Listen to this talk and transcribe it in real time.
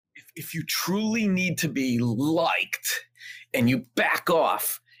if you truly need to be liked and you back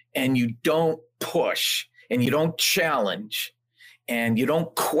off and you don't push and you don't challenge and you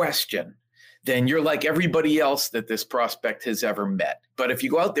don't question, then you're like everybody else that this prospect has ever met. But if you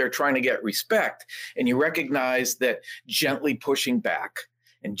go out there trying to get respect and you recognize that gently pushing back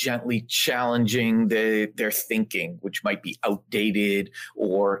and gently challenging their thinking, which might be outdated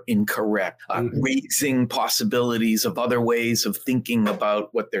or incorrect, raising possibilities of other ways of thinking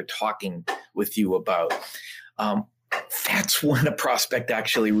about what they're talking with you about, that's when a prospect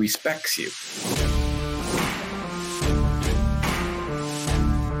actually respects you.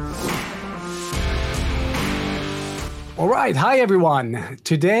 All right. Hi, everyone.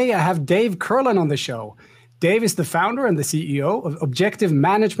 Today I have Dave Kurlan on the show. Dave is the founder and the CEO of Objective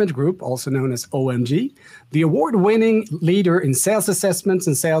Management Group, also known as OMG, the award-winning leader in sales assessments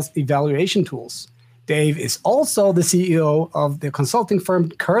and sales evaluation tools. Dave is also the CEO of the consulting firm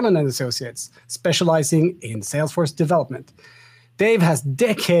Kurlan & Associates, specializing in Salesforce development. Dave has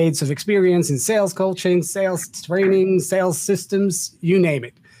decades of experience in sales coaching, sales training, sales systems, you name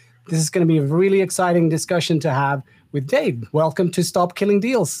it. This is going to be a really exciting discussion to have with Dave. Welcome to Stop Killing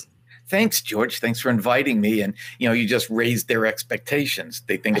Deals. Thanks, George. Thanks for inviting me. And, you just raised their expectations.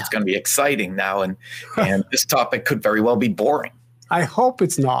 They think it's going to be exciting now. And this topic could very well be boring. I hope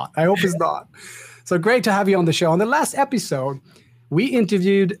it's not. So great to have you on the show. On the last episode, we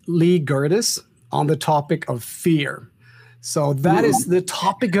interviewed Lee Gerdes on the topic of fear. So that is the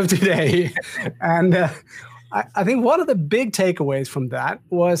topic of today. And I think one of the big takeaways from that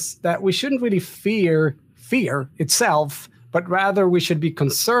was that we shouldn't really fear itself, but rather we should be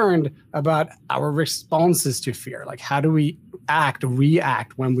concerned about our responses to fear. Like, how do we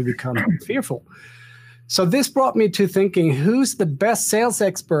react when we become fearful? So this brought me to thinking, who's the best sales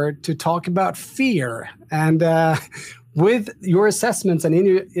expert to talk about fear? And with your assessments and in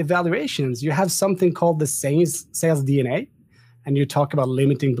your evaluations, you have something called the sales DNA, and you talk about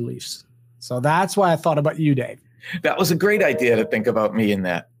limiting beliefs. So that's why I thought about you, Dave. That was a great idea to think about me in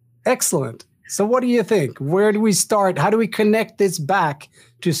that. Excellent. So what do you think? Where do we start? How do we connect this back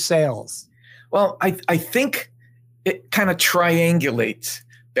to sales? Well, I think it kind of triangulates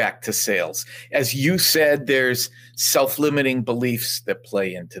back to sales. As you said, there's self-limiting beliefs that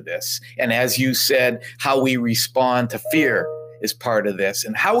play into this. And as you said, how we respond to fear is part of this.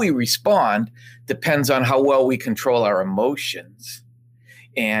 And how we respond depends on how well we control our emotions.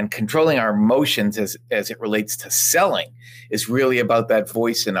 And controlling our emotions as it relates to selling is really about that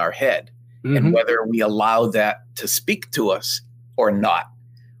voice in our head. And whether we allow that to speak to us or not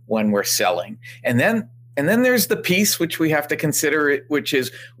when we're selling. And then there's the piece which we have to consider, which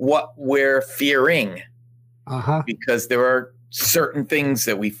is what we're fearing. Because there are certain things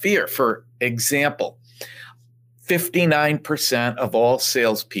that we fear. For example, 59% of all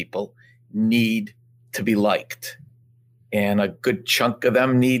salespeople need to be liked. And a good chunk of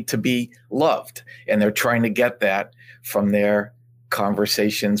them need to be loved. And they're trying to get that from their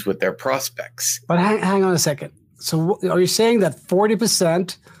conversations with their prospects. But hang on a second. So are you saying that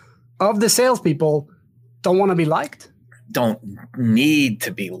 40% of the salespeople don't want to be liked? Don't need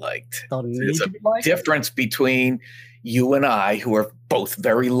to be liked. There's a difference between you and I, who are both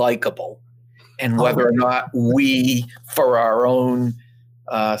very likable, and whether or not we, for our own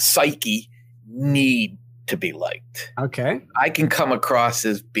psyche, need to be liked. Okay. I can come across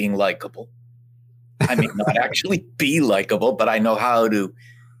as being likable. I may not actually be likable, but I know how to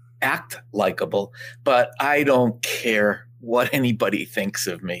act likable. But I don't care what anybody thinks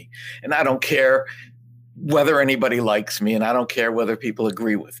of me. And I don't care whether anybody likes me. And I don't care whether people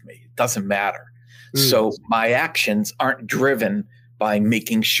agree with me. It doesn't matter. So my actions aren't driven by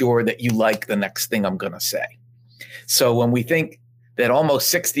making sure that you like the next thing I'm going to say. So when we think that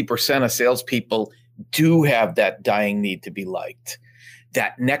almost 60% of salespeople do have that dying need to be liked,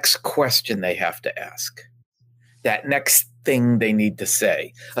 that next question they have to ask, that next thing they need to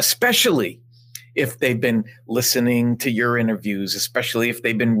say, especially if they've been listening to your interviews, especially if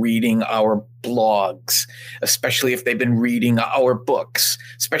they've been reading our blogs, especially if they've been reading our books,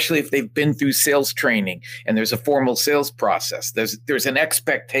 especially if they've been through sales training and there's a formal sales process. There's an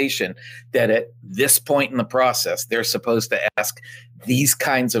expectation that at this point in the process, they're supposed to ask these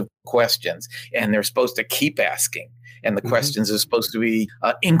kinds of questions, and they're supposed to keep asking. And the questions are supposed to be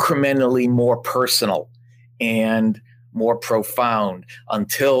incrementally more personal and more profound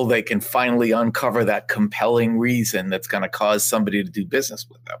until they can finally uncover that compelling reason that's going to cause somebody to do business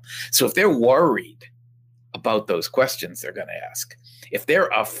with them. So if they're worried about those questions they're going to ask, if they're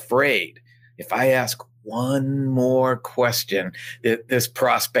afraid, if I ask one more question, this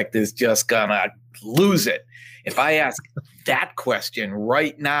prospect is just going to lose it. If I ask that question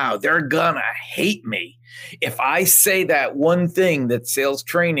right now, they're gonna hate me. If I say that one thing that sales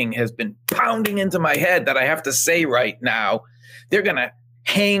training has been pounding into my head that I have to say right now, they're gonna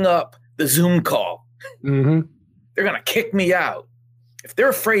hang up the Zoom call. Mm-hmm. They're gonna kick me out. If they're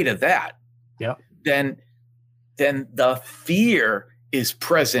afraid of that, yeah, then the fear is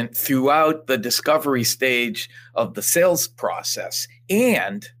present throughout the discovery stage of the sales process,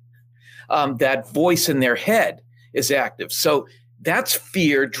 and that voice in their head is active. So that's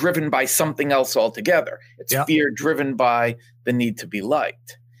fear driven by something else altogether. It's fear driven by the need to be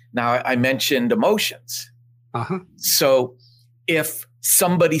liked. Now, I mentioned emotions. Uh-huh. So if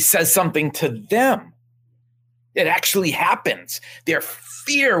somebody says something to them, it actually happens. Their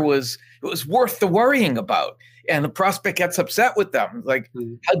fear was worth the worrying about. And the prospect gets upset with them. Like,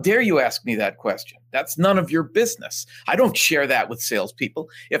 how dare you ask me that question? That's none of your business. I don't share that with salespeople.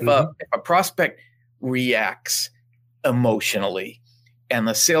 If a prospect reacts emotionally and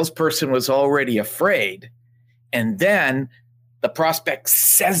the salesperson was already afraid, and then the prospect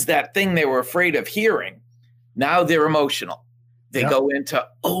says that thing they were afraid of hearing, now they're emotional. They go into,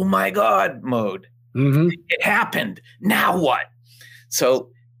 oh my God mode. Mm-hmm. It happened. Now what? So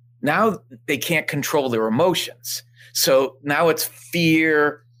now they can't control their emotions. So now it's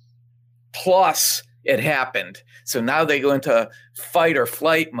fear plus it happened. So now they go into fight or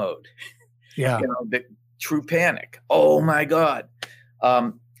flight mode. Yeah. The true panic. Oh my God.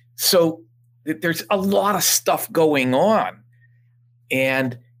 So there's a lot of stuff going on.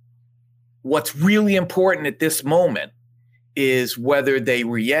 And what's really important at this moment is whether they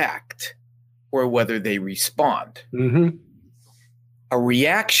react or whether they respond. Mm-hmm. A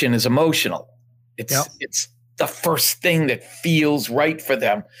reaction is emotional. It's the first thing that feels right for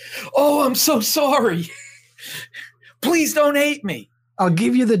them. Oh, I'm so sorry. Please don't hate me. I'll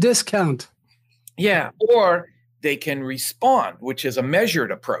give you the discount. Yeah. Or they can respond, which is a measured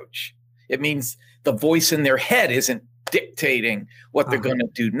approach. It means the voice in their head isn't dictating what they're going to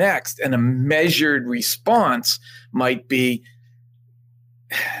do next. And a measured response might be,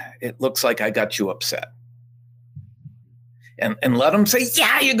 it looks like I got you upset. And let them say,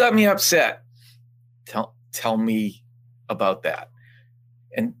 yeah, you got me upset. Tell me about that.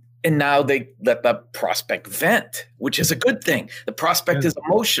 And now they let the prospect vent, which is a good thing. The prospect is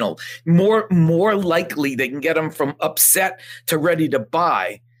emotional. More likely they can get them from upset to ready to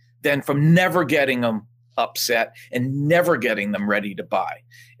buy than from never getting them upset and never getting them ready to buy.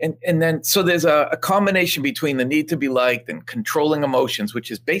 And then so there's a combination between the need to be liked and controlling emotions, which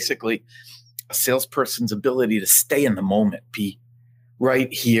is basically a salesperson's ability to stay in the moment, be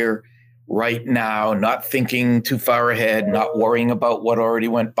right here, right now, not thinking too far ahead, not worrying about what already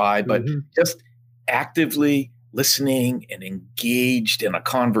went by, but just actively listening and engaged in a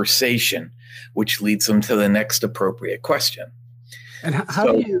conversation, which leads them to the next appropriate question. And how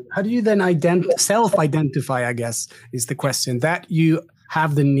do you then self-identify, I guess, is the question, that you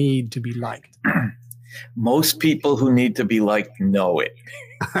have the need to be liked? Most people who need to be liked know it.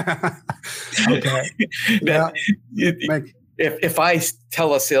 Okay. If I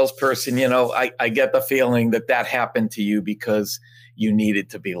tell a salesperson, I get the feeling that happened to you because you needed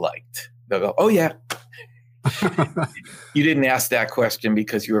to be liked. They'll go, oh yeah. You didn't ask that question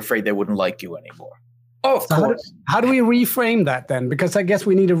because you were afraid they wouldn't like you anymore. Oh, of course. How do we reframe that then? Because I guess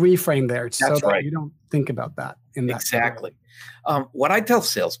we need to reframe there that you don't think about that in that. Exactly. What I tell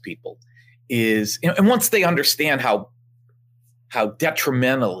salespeople is, and once they understand how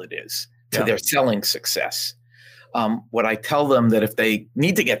detrimental it is to their selling success, what I tell them that if they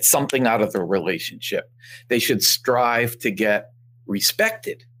need to get something out of the relationship, they should strive to get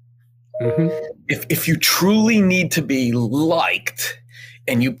respected. Mm-hmm. If you truly need to be liked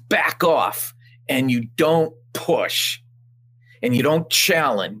and you back off and you don't push and you don't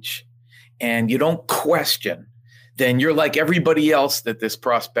challenge and you don't question, then you're like everybody else that this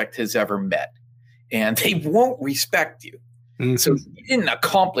prospect has ever met, and they won't respect you. Mm-hmm. So you didn't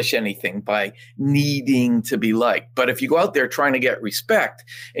accomplish anything by needing to be liked. But if you go out there trying to get respect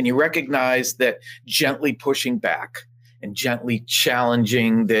and you recognize that gently pushing back and gently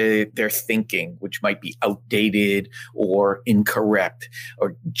challenging their thinking, which might be outdated or incorrect,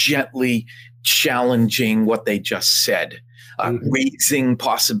 or gently challenging what they just said, raising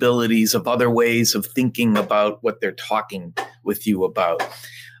possibilities of other ways of thinking about what they're talking with you about,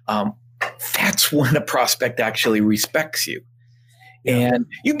 that's when a prospect actually respects you. And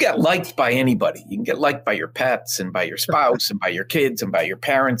you get liked by anybody. You can get liked by your pets and by your spouse and by your kids and by your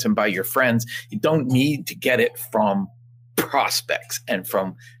parents and by your friends. You don't need to get it from prospects and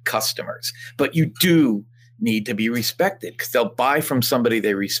from customers, but you do need to be respected because they'll buy from somebody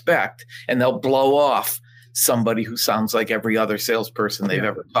they respect and they'll blow off somebody who sounds like every other salesperson they've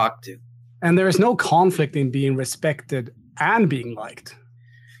ever talked to. And there is no conflict in being respected and being liked.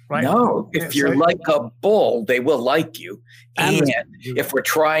 Right? No, if you're likable, they will like you. And if we're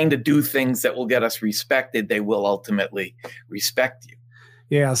trying to do things that will get us respected, they will ultimately respect you.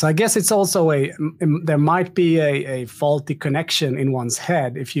 Yeah, so I guess it's also there might be a faulty connection in one's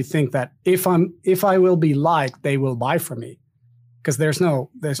head if you think that if I will be liked, they will buy from me, because there's no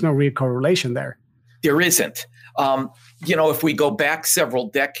real correlation there. There isn't. If we go back several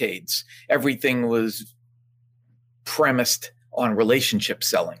decades, everything was premised on relationship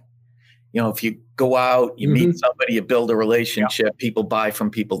selling. If you go out, you meet somebody, you build a relationship, people buy from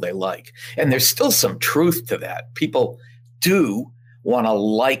people they like. And there's still some truth to that. People do want to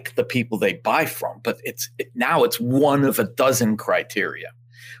like the people they buy from, but now it's one of a dozen criteria.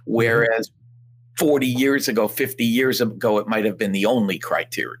 Whereas 40 years ago, 50 years ago, it might have been the only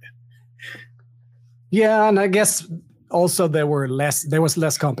criteria. Yeah, and I guess also there was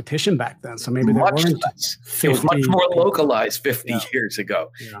less competition back then, so maybe there weren't less. It was much more localized 50 years ago.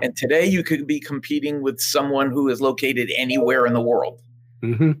 Yeah. And today you could be competing with someone who is located anywhere in the world,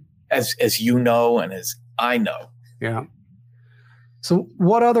 as you know and as I know. Yeah. So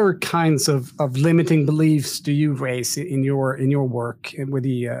what other kinds of limiting beliefs do you raise in your work with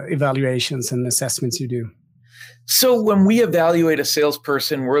the evaluations and assessments you do? So when we evaluate a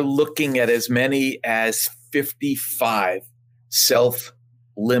salesperson, we're looking at as many as 55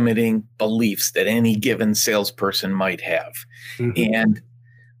 self-limiting beliefs that any given salesperson might have. And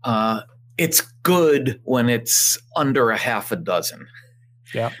it's good when it's under a half a dozen.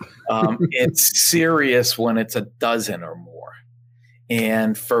 Yeah. It's serious when it's a dozen or more.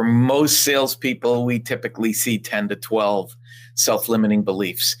 And for most salespeople, we typically see 10 to 12 self-limiting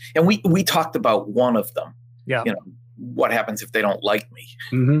beliefs. And we talked about one of them. Yeah. What happens if they don't like me?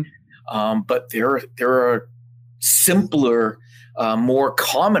 But there are simpler, more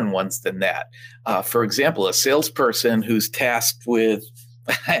common ones than that. For example, a salesperson who's tasked with,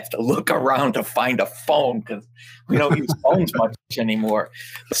 I have to look around to find a phone because we don't use phones much anymore.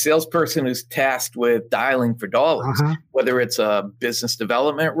 A salesperson who's tasked with dialing for dollars, whether it's a business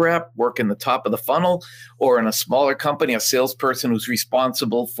development rep working the top of the funnel, or in a smaller company, a salesperson who's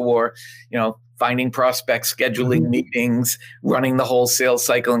responsible for, finding prospects, scheduling meetings, running the whole sales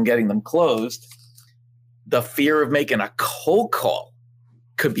cycle and getting them closed. The fear of making a cold call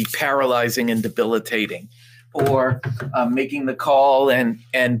could be paralyzing and debilitating, or making the call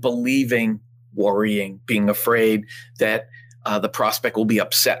and believing, worrying, being afraid that the prospect will be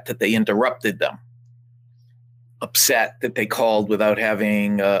upset that they interrupted them, upset that they called without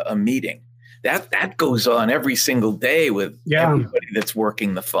having a meeting. That goes on every single day with everybody that's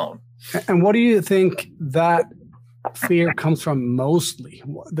working the phone. And what do you think that fear comes from mostly?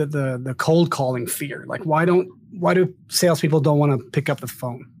 The cold calling fear? Like, why do salespeople don't want to pick up the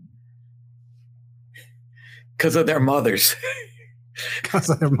phone? Because of their mothers. Because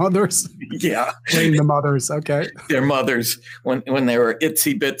of their mothers? Yeah. Blame the mothers. Okay. Their mothers, when they were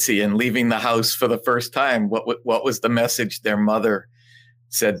itsy bitsy and leaving the house for the first time, what was the message their mother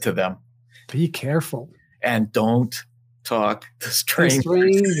said to them? Be careful. And don't talk to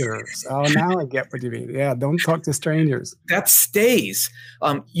strangers. Oh, now I get what you mean. Yeah, don't talk to strangers. That stays.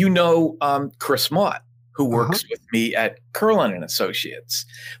 Chris Mott, who works with me at Curlin and Associates.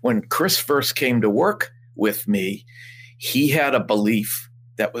 When Chris first came to work with me, he had a belief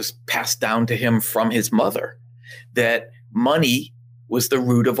that was passed down to him from his mother that money was the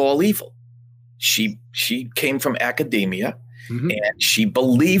root of all evil. She came from academia and she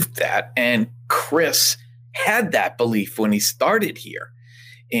believed that. And Chris had that belief when he started here.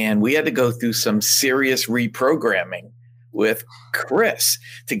 And we had to go through some serious reprogramming with Chris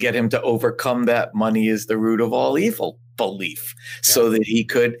to get him to overcome that money is the root of all evil belief, so that he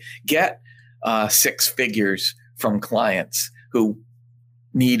could get 6 figures from clients who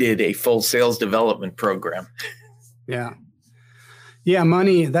needed a full sales development program. Yeah,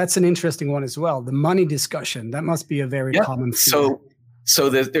 money, that's an interesting one as well. The money discussion, that must be a very common thing. So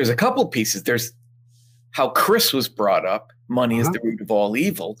there's a couple pieces. There's how Chris was brought up. Money is the root of all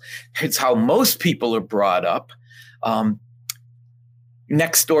evil. It's how most people are brought up.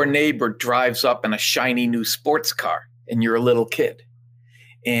 Next door neighbor drives up in a shiny new sports car and you're a little kid.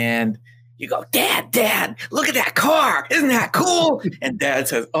 And you go, Dad, look at that car. Isn't that cool? And Dad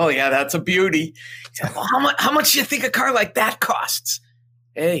says, oh, yeah, that's a beauty. He said, well, how much do you think a car like that costs?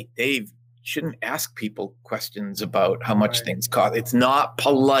 Hey, Dave, shouldn't ask people questions about how much things cost. It's not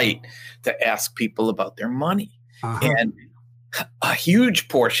polite to ask people about their money. And a huge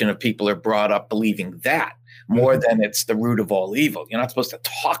portion of people are brought up believing that. more than it's the root of all evil. You're not supposed to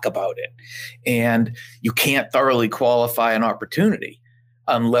talk about it. And you can't thoroughly qualify an opportunity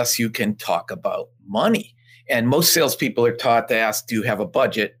unless you can talk about money. And most salespeople are taught to ask, do you have a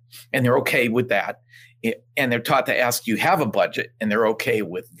budget? And they're okay with that. And they're taught to ask, do you have a budget? And they're okay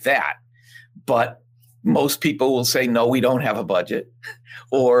with that. But most people will say, no, we don't have a budget.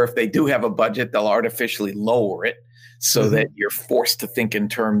 Or if they do have a budget, they'll artificially lower it so that you're forced to think in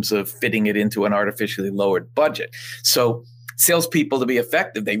terms of fitting it into an artificially lowered budget. So salespeople, to be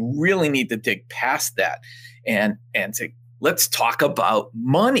effective, they really need to dig past that and say, let's talk about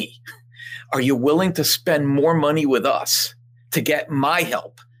money. Are you willing to spend more money with us to get my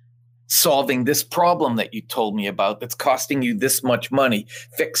help solving this problem that you told me about that's costing you this much money,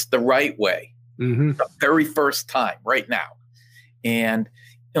 fixed the right way, the very first time, right now? And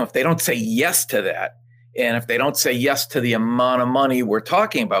if they don't say yes to that, and if they don't say yes to the amount of money we're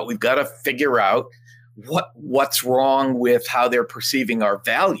talking about, we've got to figure out what's wrong with how they're perceiving our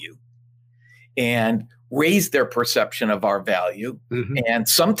value and raise their perception of our value, and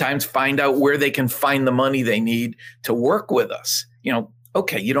sometimes find out where they can find the money they need to work with us.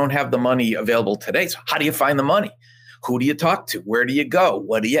 Okay, you don't have the money available today, so how do you find the money? Who do you talk to? Where do you go?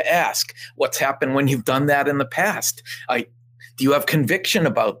 What do you ask? What's happened when you've done that in the past? Do you have conviction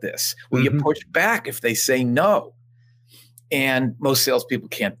about this? Will you push back if they say no? And most salespeople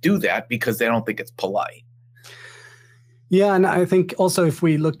can't do that because they don't think it's polite. Yeah, and I think also if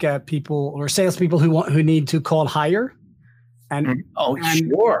we look at people or salespeople who need to call higher, and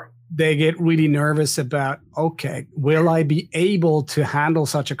sure, they get really nervous about, okay, will I be able to handle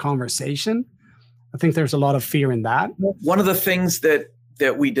such a conversation? I think there's a lot of fear in that. One of the things that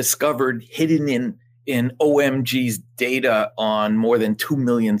we discovered hidden in OMG's data on more than 2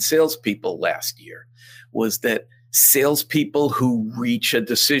 million salespeople last year was that salespeople who reach a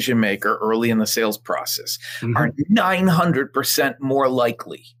decision maker early in the sales process are 900% more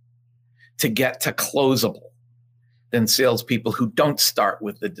likely to get to closable than salespeople who don't start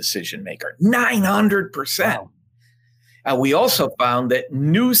with the decision maker. 900%. Wow. We also found that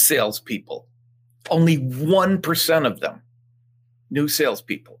new salespeople, only 1% of them, new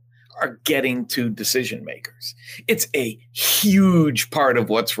salespeople, are getting to decision makers. It's a huge part of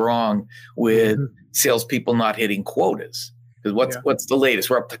what's wrong with salespeople not hitting quotas. Because what's the latest?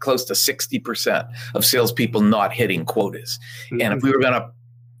 We're up to close to 60% of salespeople not hitting quotas. And if we were going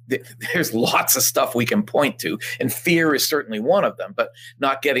to, there's lots of stuff we can point to, and fear is certainly one of them, but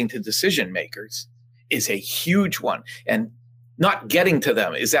not getting to decision makers is a huge one. And not getting to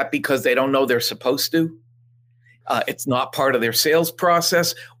them, is that because they don't know they're supposed to? It's not part of their sales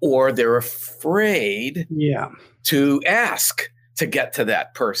process, or they're afraid to ask to get to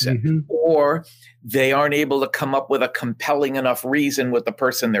that person, or they aren't able to come up with a compelling enough reason with the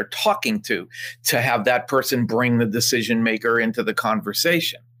person they're talking to have that person bring the decision maker into the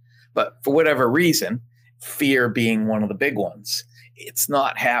conversation. But for whatever reason, fear being one of the big ones, it's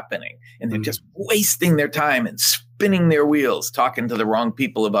not happening. And they're just wasting their time and spinning their wheels, talking to the wrong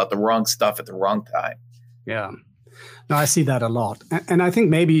people about the wrong stuff at the wrong time. Yeah. No, I see that a lot. And I think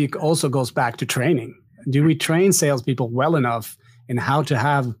maybe it also goes back to training. Do we train salespeople well enough in how to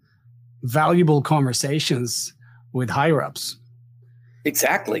have valuable conversations with higher ups?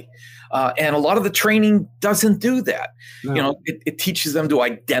 Exactly. And a lot of the training doesn't do that. No. It teaches them to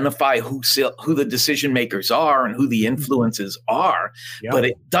identify who the decision makers are and who the influences are, but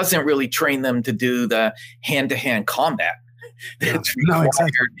it doesn't really train them to do the hand-to-hand combat that's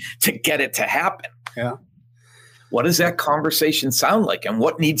required to get it to happen. Yeah. What does that conversation sound like? And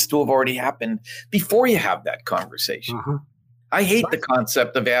what needs to have already happened before you have that conversation? I hate the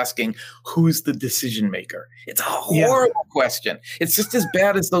concept of asking who's the decision maker. It's a horrible question. It's just as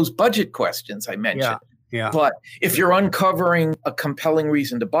bad as those budget questions I mentioned. But if you're uncovering a compelling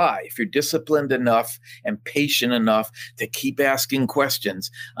reason to buy, if you're disciplined enough and patient enough to keep asking questions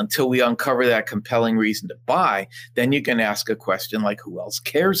until we uncover that compelling reason to buy, then you can ask a question like, who else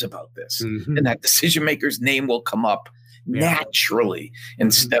cares about this? And that decision maker's name will come up naturally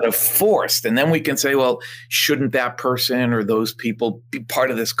instead of forced. And then we can say, well, shouldn't that person or those people be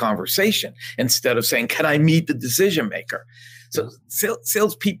part of this conversation, instead of saying, can I meet the decision maker? So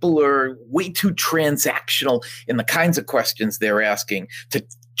salespeople are way too transactional in the kinds of questions they're asking to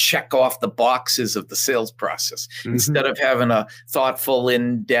check off the boxes of the sales process, instead of having a thoughtful,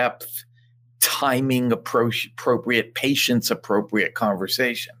 in-depth, timing appropriate, patience appropriate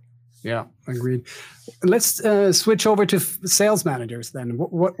conversation. Yeah, agreed. Let's switch over to sales managers then.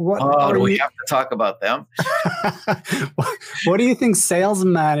 What do we have to talk about them? What do you think sales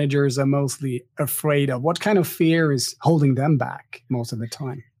managers are mostly afraid of? What kind of fear is holding them back most of the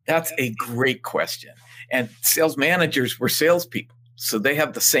time? That's a great question. And sales managers were salespeople. So they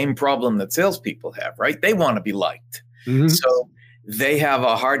have the same problem that salespeople have, right? They want to be liked. Mm-hmm. So they have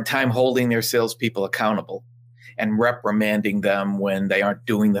a hard time holding their salespeople accountable and reprimanding them when they aren't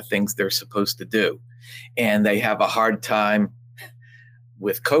doing the things they're supposed to do. And they have a hard time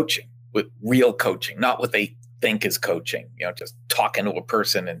with coaching, with real coaching, not what they think is coaching, just talking to a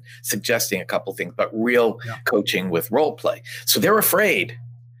person and suggesting a couple things, but real coaching with role play. So they're afraid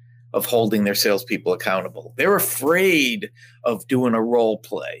of holding their salespeople accountable. They're afraid of doing a role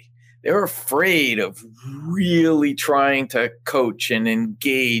play. They're afraid of really trying to coach and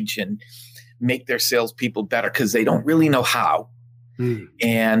engage and make their salespeople better because they don't really know how.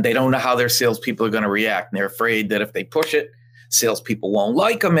 And they don't know how their salespeople are going to react. And they're afraid that if they push it, salespeople won't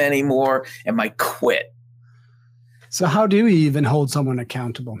like them anymore and might quit. So how do we even hold someone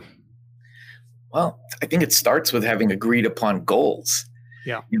accountable? Well, I think it starts with having agreed upon goals.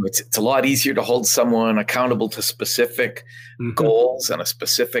 Yeah. It's a lot easier to hold someone accountable to specific goals and a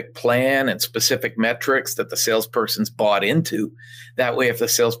specific plan and specific metrics that the salesperson's bought into. That way, if the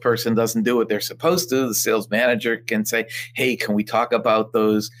salesperson doesn't do what they're supposed to, the sales manager can say, hey, can we talk about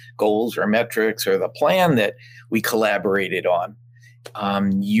those goals or metrics or the plan that we collaborated on?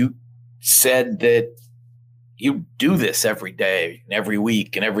 You said that you do this every day and every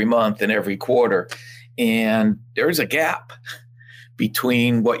week and every month and every quarter, and there's a gap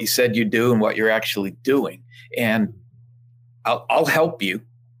between what you said you do and what you're actually doing. And I'll help you.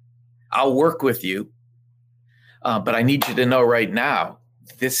 I'll work with you. But I need you to know right now,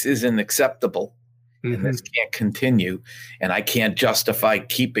 this isn't acceptable and this can't continue. And I can't justify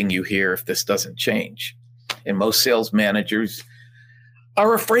keeping you here if this doesn't change. And most sales managers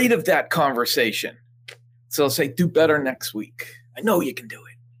are afraid of that conversation. So they'll say, do better next week. I know you can do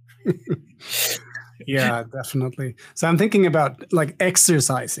it. Yeah, definitely. So I'm thinking about like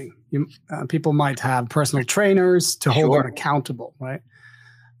exercising. People might have personal trainers to hold them accountable, right?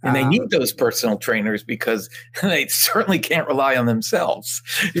 And they need those personal trainers because they certainly can't rely on themselves.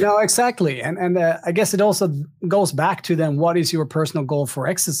 Exactly. And I guess it also goes back to then, what is your personal goal for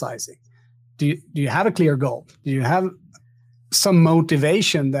exercising? Do you have a clear goal? Do you have some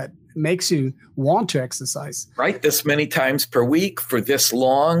motivation that makes you want to exercise? Right. This many times per week for this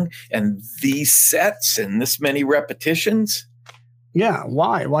long and these sets and this many repetitions. Yeah.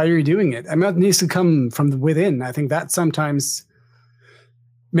 Why? Why are you doing it? I mean, it needs to come from within. I think that sometimes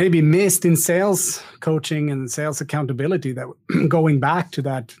maybe missed in sales coaching and sales accountability, that going back to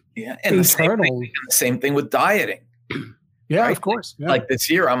that and internal. The same thing with dieting. Yeah, right? Of course. Yeah. Like this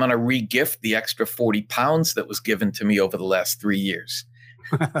year, I'm going to re-gift the extra 40 pounds that was given to me over the last 3 years.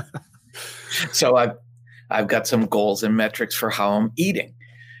 So I've got some goals and metrics for how I'm eating.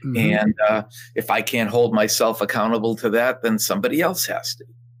 And if I can't hold myself accountable to that, then somebody else has to.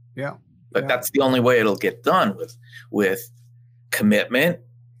 Yeah. But that's the only way it'll get done, with commitment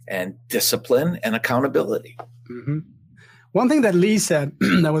and discipline and accountability. One thing that Lee said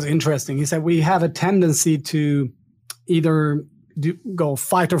that was interesting, he said we have a tendency to either go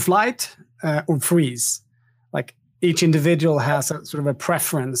fight or flight or freeze. Like each individual has a sort of a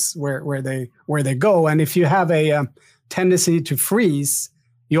preference where they go. And if you have a tendency to freeze,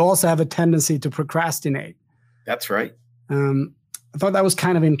 you also have a tendency to procrastinate. That's right. I thought that was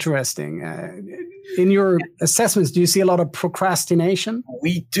kind of interesting. In your assessments, do you see a lot of procrastination?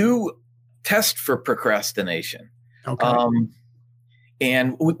 We do test for procrastination. Okay.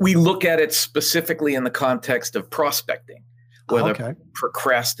 And we look at it specifically in the context of prospecting, whether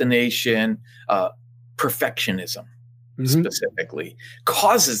procrastination, perfectionism specifically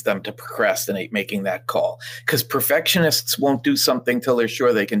causes them to procrastinate making that call, because perfectionists won't do something till they're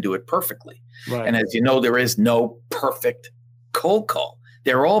sure they can do it perfectly. Right. And as you know, there is no perfect cold call.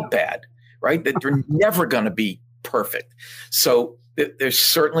 They're all bad, right? That they're never going to be perfect. So there's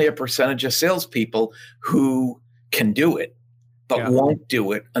certainly a percentage of salespeople who can do it, but won't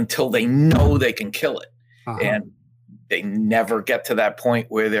do it until they know they can kill it. And they never get to that point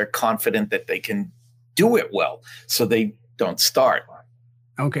where they're confident that they can do it well. So they don't start.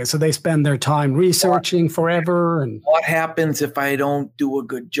 Okay. So they spend their time researching forever. And what happens if I don't do a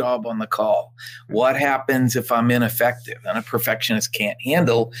good job on the call? What happens if I'm ineffective? And a perfectionist can't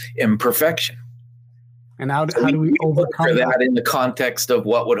handle imperfection. And how do we overcome that in the context of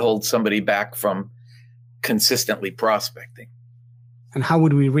what would hold somebody back from consistently prospecting? And how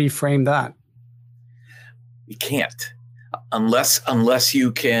would we reframe that? You can't, unless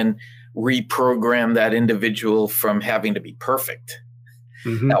you can reprogram that individual from having to be perfect.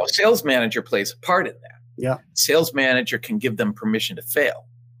 Now, a sales manager plays a part in that. Yeah. Sales manager can give them permission to fail.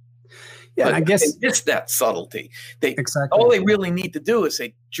 Yeah, but I guess they miss that subtlety. exactly. All they really need to do is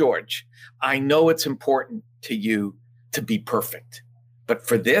say, George, I know it's important to you to be perfect, but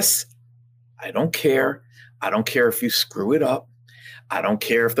for this, I don't care. I don't care if you screw it up. I don't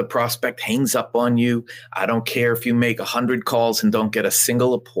care if the prospect hangs up on you. I don't care if you make 100 calls and don't get a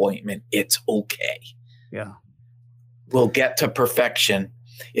single appointment. It's okay. Yeah. We'll get to perfection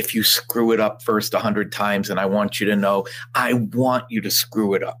if you screw it up first 100 times. And I want you to know, I want you to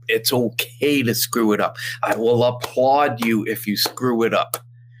screw it up. It's okay to screw it up. I will applaud you if you screw it up.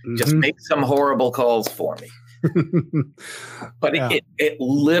 Just make some horrible calls for me. But it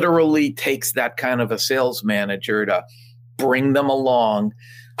literally takes that kind of a sales manager to bring them along.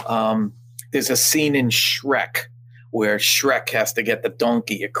 There's a scene in Shrek where Shrek has to get the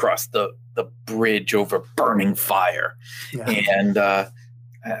donkey across the bridge over burning fire. Yeah. And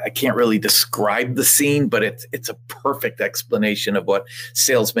I can't really describe the scene, but it's a perfect explanation of what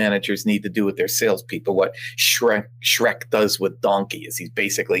sales managers need to do with their salespeople. What Shrek does with Donkey is he's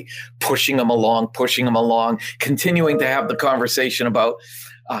basically pushing them along, continuing to have the conversation about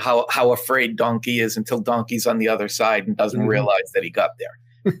how afraid Donkey is until Donkey's on the other side and doesn't realize that he got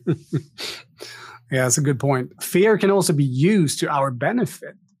there. Yeah, that's a good point. Fear can also be used to our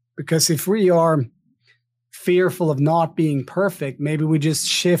benefit, because if we are fearful of not being perfect, maybe we just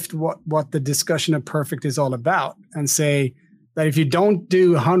shift what the discussion of perfect is all about and say that if you don't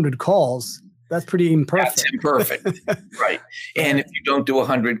do 100 calls, that's pretty imperfect. That's imperfect, right. And if you don't do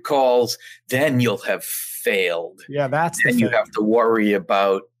 100 calls, then you'll have failed. Yeah, that's and you have to worry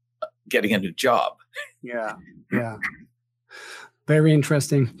about getting a new job. Yeah. Very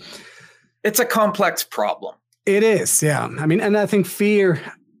interesting. It's a complex problem. It is, yeah. I mean, and I think fear,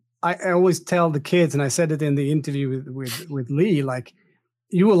 I always tell the kids, and I said it in the interview with Lee, like,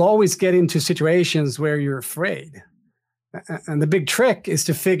 you will always get into situations where you're afraid. And the big trick is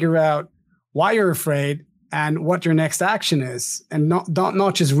to figure out why you're afraid and what your next action is, and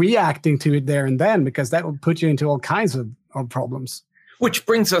not just reacting to it there and then, because that will put you into all kinds of problems. Which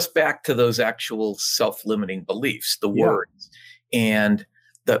brings us back to those actual self-limiting beliefs, the words. And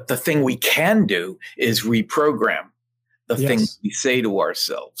the thing we can do is reprogram the things we say to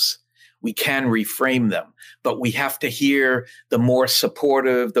ourselves. We can reframe them, but we have to hear the more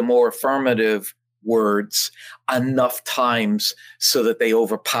supportive, the more affirmative words enough times so that they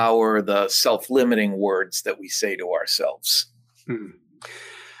overpower the self-limiting words that we say to ourselves.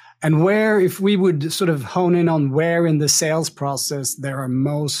 And where, if we would sort of hone in on where in the sales process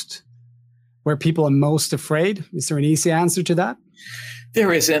where people are most afraid, is there an easy answer to that?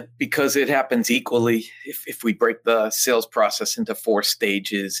 There isn't, because it happens equally. If we break the sales process into 4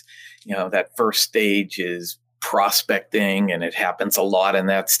 stages, that first stage is prospecting, and it happens a lot in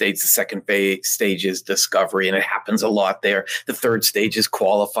that stage. The second stage is discovery, and it happens a lot there. The third stage is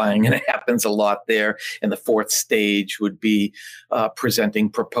qualifying, and it happens a lot there. And the fourth stage would be presenting,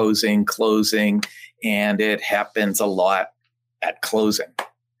 proposing, closing, and it happens a lot at closing.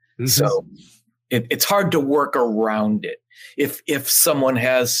 Mm-hmm. So it's hard to work around it. If someone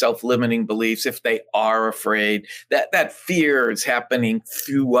has self-limiting beliefs, if they are afraid, that fear is happening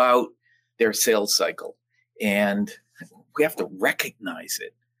throughout their sales cycle. And we have to recognize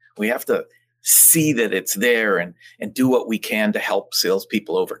it. We have to see that it's there and do what we can to help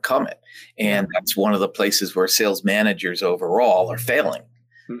salespeople overcome it. And that's one of the places where sales managers overall are failing.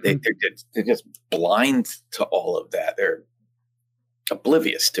 Mm-hmm. They're just blind to all of that. They're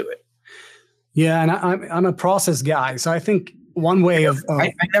oblivious to it. Yeah, and I'm a process guy, so I think one way of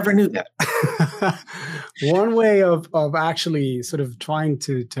I never knew that. One way of actually sort of trying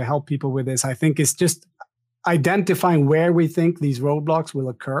to help people with this, I think, is just identifying where we think these roadblocks will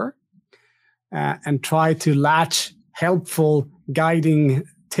occur, and try to latch helpful guiding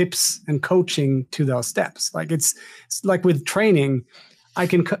tips and coaching to those steps. Like it's like with training,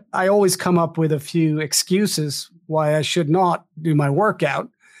 I always come up with a few excuses why I should not do my workout.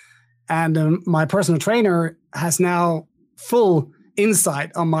 And my personal trainer has now full insight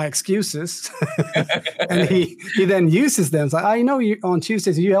on my excuses. And he then uses them. It's like, I know you on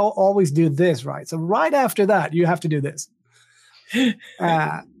Tuesdays, you always do this, right? So right after that, you have to do this.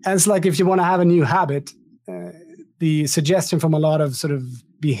 And it's like, if you want to have a new habit, the suggestion from a lot of sort of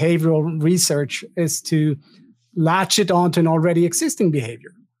behavioral research is to latch it onto an already existing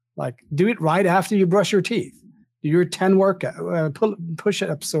behavior. Like, do it right after you brush your teeth. Do your 10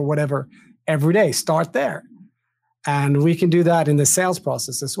 push-ups or whatever every day. Start there. And we can do that in the sales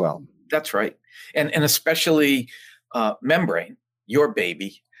process as well. That's right. And especially Membrane, your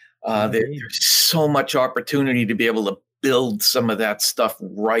baby. There's so much opportunity to be able to build some of that stuff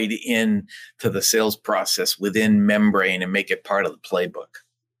right in to the sales process within Membrane and make it part of the playbook.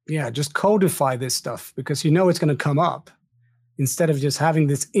 just codify this stuff because you know it's going to come up instead of just having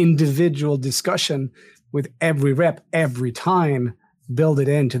this individual discussion with every rep every time. Build it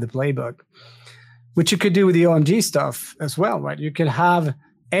into the playbook, which you could do with the OMG stuff as well, right? You could have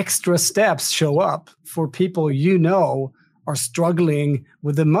extra steps show up for people you know are struggling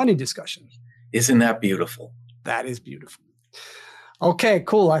with the money discussion. Isn't that beautiful? That is beautiful. Okay,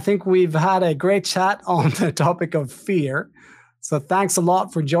 cool. I think we've had a great chat on the topic of fear. So thanks a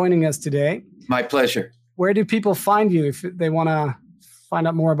lot for joining us today. My pleasure. Where do people find you if they want to find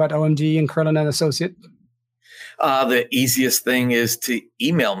out more about OMG and Kurlan and Associate? The easiest thing is to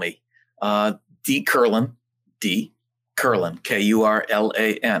email me, dkurlan, Kurlan,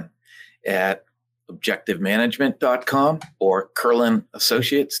 at objectivemanagement.com or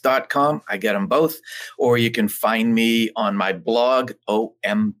kurlanassociates.com. I get them both. Or you can find me on my blog,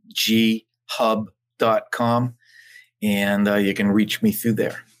 omghub.com, and you can reach me through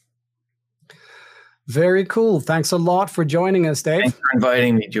there. Very cool. Thanks a lot for joining us, Dave. Thanks for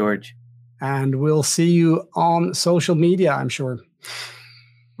inviting me, George. And we'll see you on social media, I'm sure.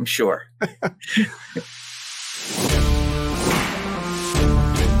 I'm sure.